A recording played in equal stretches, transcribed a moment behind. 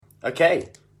Okay,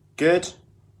 good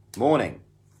morning.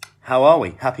 How are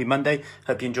we? Happy Monday.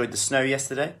 Hope you enjoyed the snow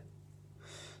yesterday.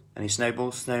 Any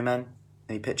snowballs, snowman?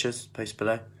 Any pictures? Post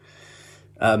below.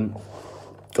 Got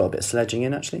a bit of sledging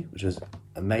in actually, which was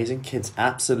amazing. Kids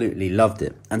absolutely loved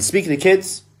it. And speaking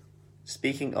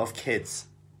of kids,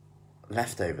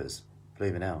 leftovers,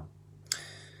 believe it now.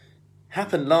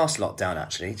 Happened last lockdown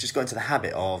actually. Just got into the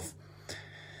habit of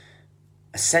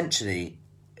essentially,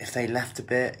 if they left a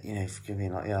bit, forgive me,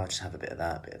 like, I'll just have a bit of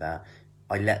that.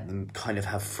 I let them kind of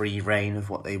have free reign of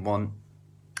what they want,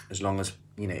 as long as,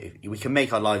 we can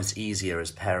make our lives easier as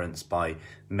parents by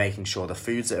making sure the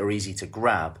foods that are easy to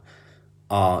grab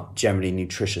are generally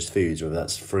nutritious foods, whether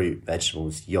that's fruit,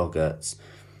 vegetables, yogurts,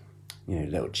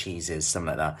 little cheeses, something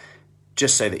like that.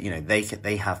 Just so that,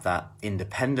 they have that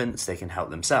independence, they can help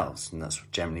themselves, and that's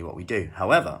generally what we do.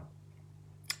 However,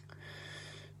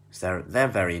 they're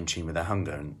very in tune with their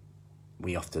hunger, and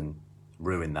we often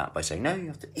ruin that by saying, no, you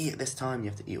have to eat at this time, you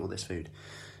have to eat all this food.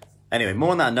 Anyway,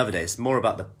 more on that another day. It's more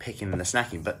about the picking and the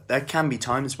snacking, but there can be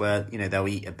times where, they'll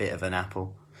eat a bit of an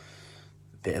apple,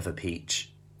 a bit of a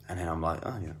peach, and then I'm like,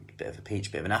 a bit of a peach,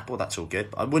 a bit of an apple, that's all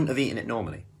good, but I wouldn't have eaten it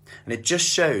normally. And it just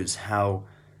shows how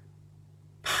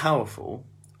powerful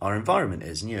our environment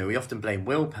is. And, we often blame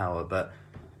willpower, but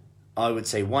I would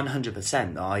say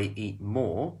 100% I eat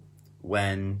more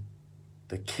when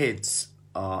the kids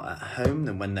are at home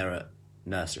than when they're at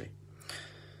nursery.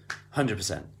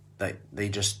 100%. They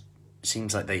just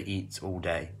seems like they eat all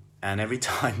day, and every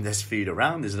time there's food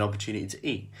around, there's an opportunity to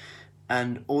eat.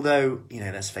 And although,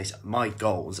 let's face it, my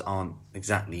goals aren't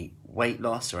exactly weight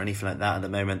loss or anything like that at the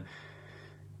moment,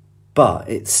 but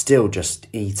it's still just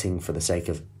eating for the sake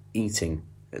of eating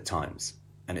at times.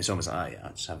 And it's almost like,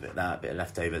 I'll just have a bit of that, a bit of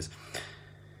leftovers.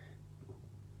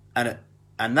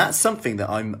 And that's something that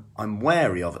I'm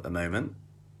wary of at the moment,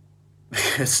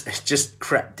 because it's just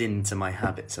crept into my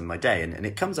habits and my day. And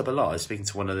it comes up a lot. I was speaking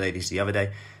to one of the ladies the other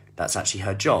day. That's actually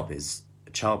her job, is a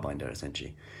childminder,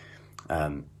 essentially.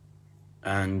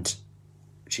 And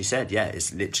she said,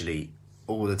 it's literally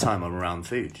all the time I'm around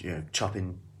food,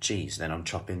 chopping cheese, then I'm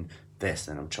chopping this,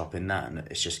 then I'm chopping that, and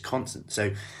it's just constant.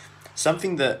 So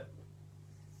something that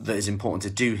is important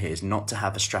to do here is not to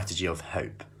have a strategy of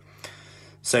hope.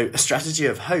 So a strategy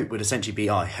of hope would essentially be,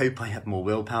 I hope I have more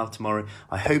willpower tomorrow.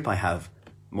 I hope I have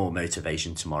more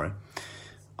motivation tomorrow.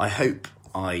 I hope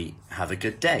I have a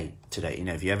good day today.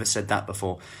 Have you ever said that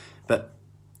before? But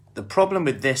the problem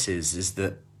with this is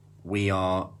that we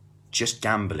are just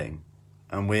gambling.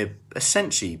 And we're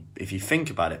essentially, if you think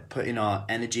about it, putting our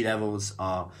energy levels,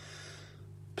 our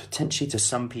potentially to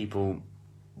some people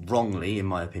wrongly, in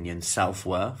my opinion,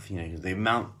 self-worth, the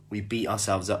amount we beat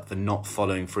ourselves up for not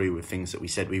following through with things that we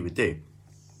said we would do.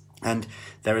 And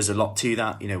there is a lot to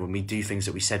that. When we do things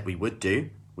that we said we would do,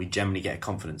 we generally get a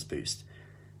confidence boost.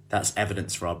 That's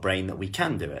evidence for our brain that we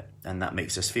can do it, and that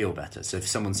makes us feel better. So if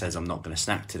someone says, I'm not going to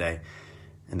snack today,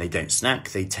 and they don't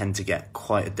snack, they tend to get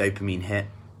quite a dopamine hit,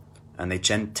 and they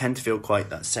tend to feel quite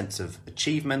that sense of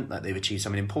achievement, like they've achieved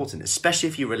something important, especially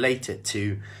if you relate it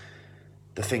to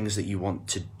the things that you want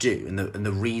to do and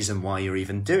the reason why you're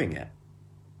even doing it.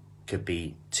 Could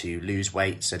be to lose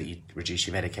weight so that you reduce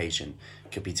your medication.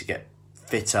 Could be to get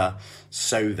fitter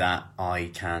so that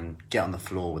I can get on the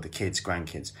floor with the kids,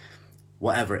 grandkids,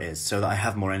 whatever it is, so that I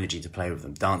have more energy to play with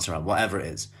them, dance around, whatever it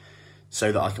is,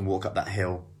 so that I can walk up that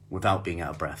hill without being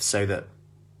out of breath, so that,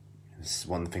 this is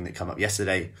one thing that came up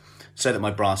yesterday, so that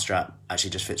my bra strap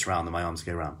actually just fits around and my arms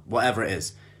go around, whatever it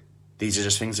is. These are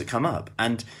just things that come up.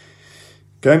 And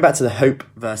going back to the hope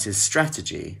versus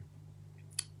strategy,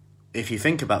 if you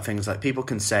think about things like people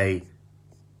say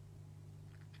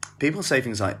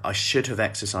things like, I should have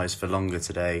exercised for longer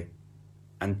today,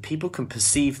 and people can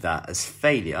perceive that as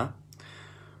failure,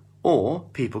 or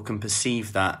people can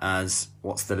perceive that as,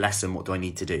 what's the lesson, what do I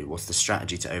need to do, what's the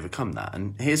strategy to overcome that?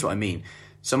 And here's what I mean.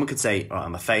 Someone could say, all right,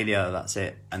 I'm a failure, that's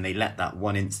it, and they let that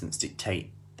one instance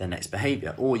dictate their next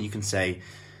behaviour. Or you can say,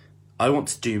 I want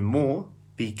to do more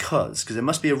because there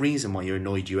must be a reason why you're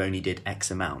annoyed you only did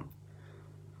X amount.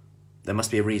 There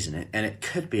must be a reason, and it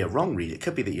could be a wrong reason. It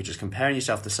could be that you're just comparing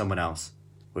yourself to someone else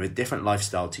with a different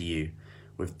lifestyle to you,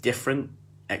 with different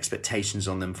expectations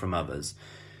on them from others.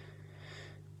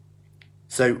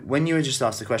 So when you were just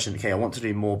asked the question, okay, I want to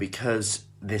do more because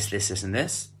this, and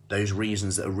this, those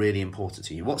reasons that are really important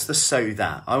to you. What's the so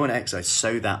that? I want to exercise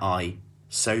so that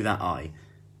I,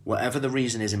 whatever the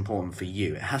reason is important for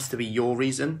you, it has to be your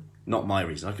reason, not my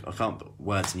reason. I can't put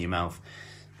words in your mouth.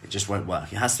 It just won't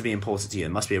work. It has to be important to you.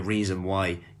 There must be a reason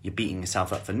why you're beating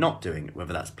yourself up for not doing it,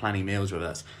 whether that's planning meals, whether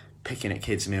that's picking at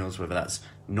kids' meals, whether that's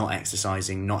not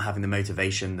exercising, not having the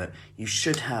motivation that you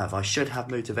should have. I should have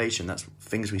motivation. That's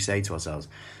things we say to ourselves.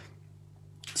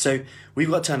 So we've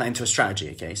got to turn that into a strategy,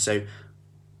 okay? So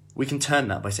we can turn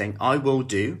that by saying, I will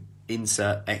do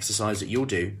insert exercise that you'll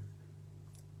do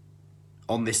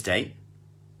on this date,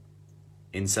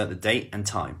 insert the date and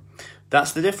time.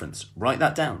 That's the difference. Write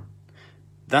that down.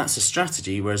 That's a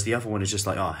strategy, whereas the other one is just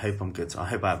like, oh, I hope I'm good. I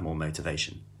hope I have more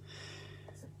motivation.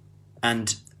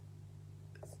 And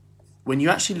when you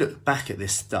actually look back at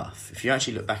this stuff, if you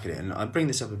actually look back at it, and I bring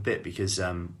this up a bit because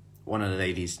one of the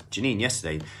ladies, Janine,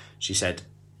 yesterday, she said,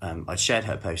 I shared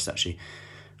her post actually,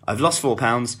 I've lost 4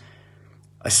 pounds.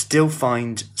 I still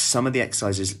find some of the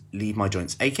exercises leave my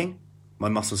joints aching. My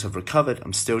muscles have recovered.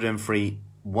 I'm still doing 3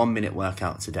 1-minute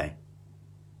workouts a day.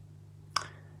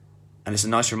 And it's a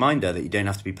nice reminder that you don't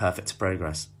have to be perfect to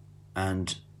progress.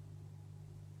 And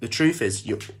the truth is,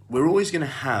 we're always going to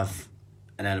have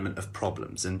an element of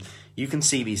problems. And you can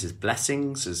see these as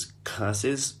blessings, as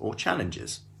curses, or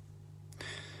challenges.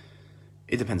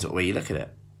 It depends what way you look at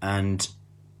it. And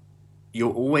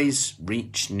you'll always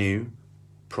reach new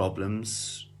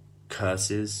problems,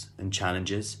 curses, and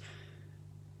challenges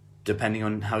depending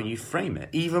on how you frame it,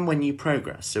 even when you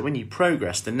progress. So when you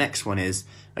progress, the next one is,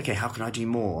 okay, how can I do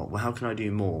more? Well, how can I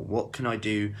do more? What can I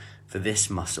do for this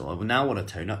muscle? I now want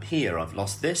to tone up here. I've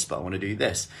lost this, but I want to do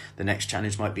this. The next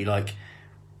challenge might be like,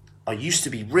 I used to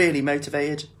be really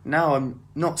motivated. Now I'm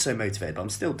not so motivated, but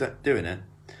I'm still doing it.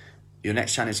 Your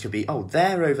next challenge could be, oh,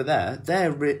 they're over there.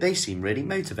 They seem really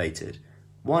motivated.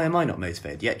 Why am I not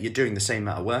motivated? Yet you're doing the same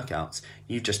amount of workouts.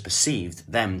 You've just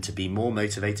perceived them to be more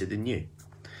motivated than you.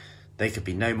 They could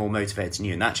be no more motivated than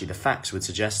you. And actually the facts would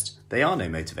suggest they are no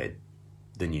motivated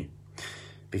than you.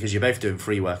 Because you're both doing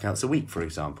 3 workouts a week, for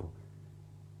example.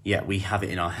 Yet we have it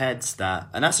in our heads that,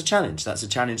 and that's a challenge. That's a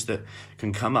challenge that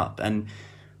can come up. And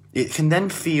it can then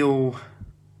feels,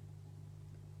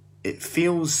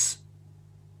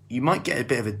 you might get a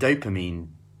bit of a dopamine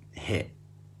hit,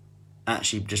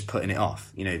 actually just putting it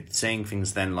off, saying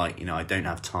things then like, I don't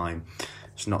have time,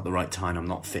 it's not the right time, I'm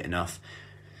not fit enough.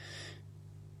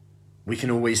 We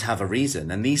can always have a reason,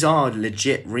 and these are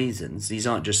legit reasons. These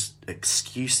aren't just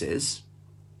excuses,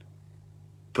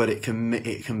 but it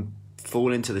can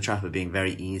fall into the trap of being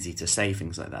very easy to say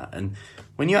things like that. And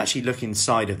when you actually look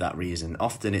inside of that reason,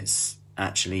 often it's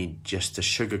actually just a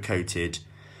sugar-coated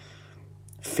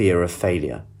fear of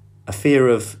failure, a fear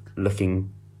of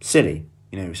looking silly.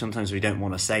 Sometimes we don't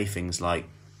want to say things like,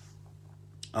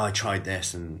 oh, I tried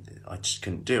this and I just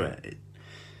couldn't do it.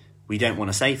 We don't want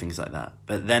to say things like that.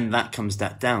 But then that comes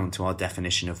down to our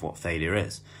definition of what failure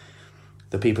is.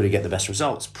 The people who get the best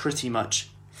results pretty much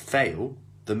fail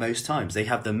the most times. They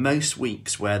have the most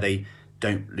weeks where they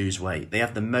don't lose weight. They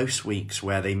have the most weeks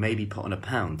where they maybe put on a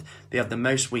pound. They have the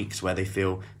most weeks where they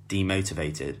feel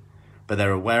demotivated. But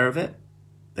they're aware of it.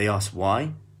 They ask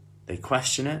why. They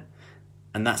question it.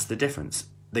 And that's the difference.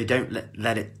 They don't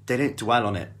they don't dwell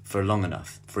on it for long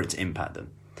enough for it to impact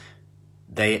them.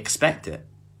 They expect it.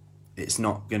 It's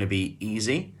not going to be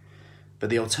easy, but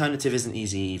the alternative isn't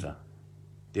easy either.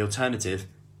 The alternative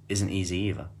isn't easy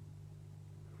either.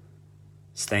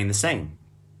 Staying the same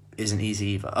isn't easy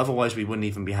either. Otherwise, we wouldn't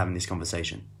even be having this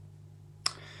conversation.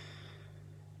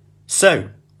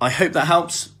 So, I hope that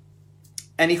helps.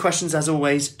 Any questions, as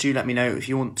always, do let me know. If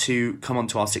you want to come on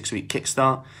to our 6-week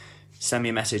kickstart, send me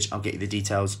a message. I'll get you the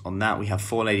details on that. We have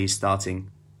 4 ladies starting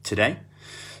today.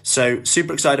 So,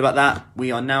 super excited about that.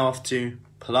 We are now off to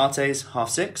Pilates,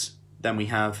 6:30. Then we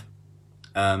have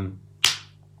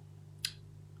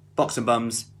Box and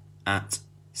Bums at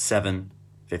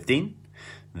 7:15.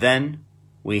 Then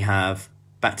we have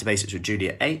Back to Basics with Julie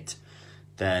at 8.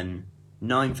 Then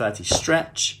 9:30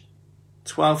 stretch.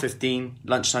 12:15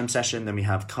 lunchtime session. Then we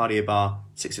have cardio bar,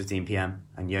 6:15 p.m.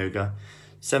 and yoga,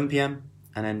 7 p.m.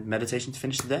 and then meditation to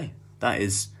finish the day. That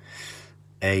is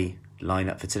a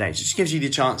lineup for today. So it just gives you the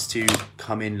chance to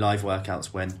come in live workouts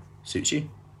when suits you.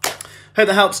 Hope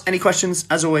that helps. Any questions,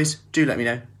 as always, do let me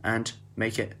know and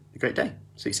make it a great day.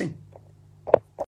 See you soon.